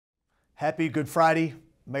Happy Good Friday.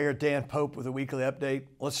 Mayor Dan Pope with a weekly update.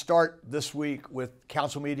 Let's start this week with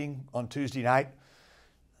council meeting on Tuesday night.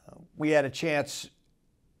 We had a chance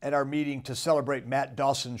at our meeting to celebrate Matt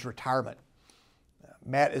Dawson's retirement.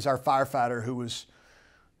 Matt is our firefighter who was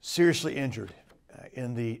seriously injured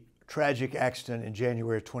in the tragic accident in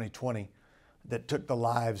January of 2020 that took the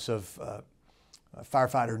lives of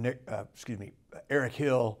firefighter Eric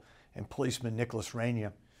Hill and policeman Nicholas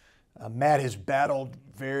Rainier. Matt has battled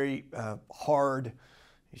very hard.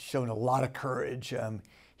 He's shown a lot of courage.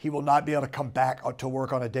 He will not be able to come back to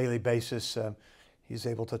work on a daily basis. He's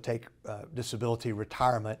able to take disability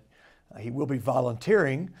retirement. He will be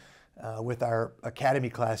volunteering with our academy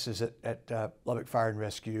classes at Lubbock Fire and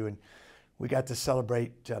Rescue. And we got to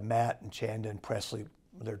celebrate Matt and Chanda and Presley,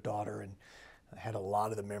 their daughter, and I had a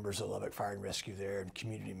lot of the members of Lubbock Fire and Rescue there and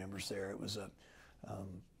community members there. It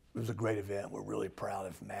was a great event. We're really proud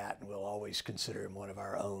of Matt, and we'll always consider him one of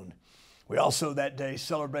our own. We also that day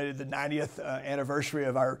celebrated the 90th anniversary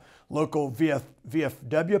of our local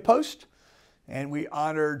VFW post, and we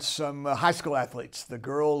honored some high school athletes. The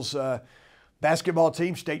girls basketball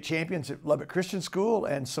team, state champions at Lubbock Christian School,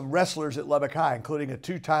 and some wrestlers at Lubbock High, including a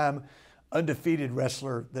two-time undefeated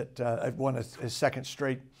wrestler that won his second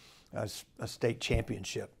straight state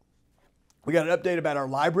championship. We got an update about our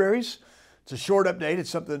libraries. It's a short update. It's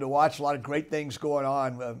something to watch. A lot of great things going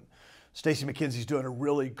on. Stacey McKenzie's doing a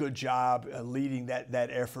really good job leading that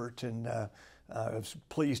effort, and I was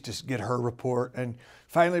pleased to get her report. And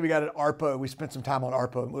finally, we got an ARPA. We spent some time on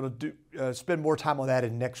ARPA, and we'll spend more time on that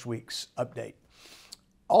in next week's update.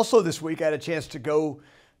 Also this week, I had a chance to go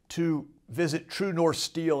to visit True North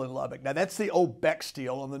Steel in Lubbock. Now, that's the old Beck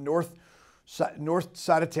Steel on the north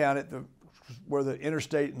side of town where the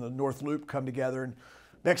interstate and the North Loop come together. And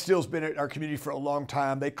Beck Steel's been at our community for a long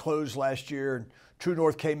time. They closed last year, and True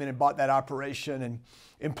North came in and bought that operation and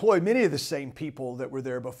employed many of the same people that were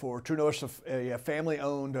there before. True North's a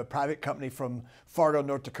family-owned private company from Fargo,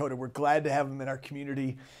 North Dakota. We're glad to have them in our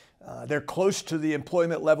community. They're close to the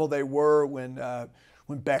employment level they were when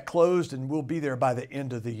Beck closed, and we'll be there by the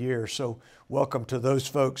end of the year. So welcome to those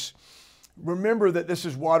folks. Remember that this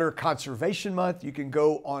is Water Conservation Month. You can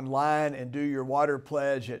go online and do your water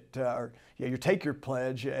pledge take your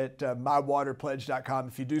pledge at mywaterpledge.com.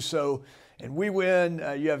 If you do so and we win,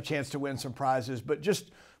 you have a chance to win some prizes, but just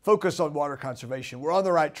focus on water conservation. We're on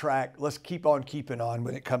the right track. Let's keep on keeping on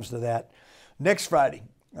when it comes to that. Next Friday,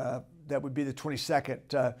 that would be the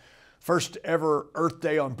 22nd, first ever Earth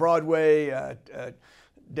Day on Broadway,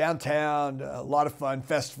 downtown, a lot of fun,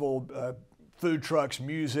 festival, food trucks,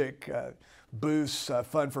 music, booths,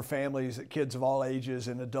 fun for families, kids of all ages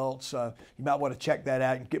and adults. You might want to check that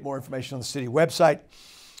out and get more information on the city website.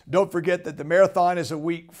 Don't forget that the marathon is a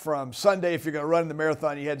week from Sunday. If you're going to run the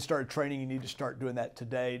marathon, you hadn't started training, you need to start doing that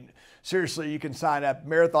today. Seriously, you can sign up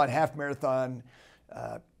marathon, half marathon,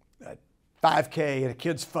 5K, and a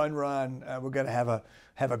kids fun run. We're going to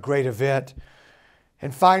have a great event.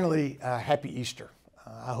 And finally, happy Easter.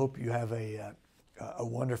 I hope you have a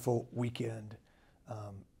wonderful weekend,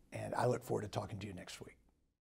 and I look forward to talking to you next week.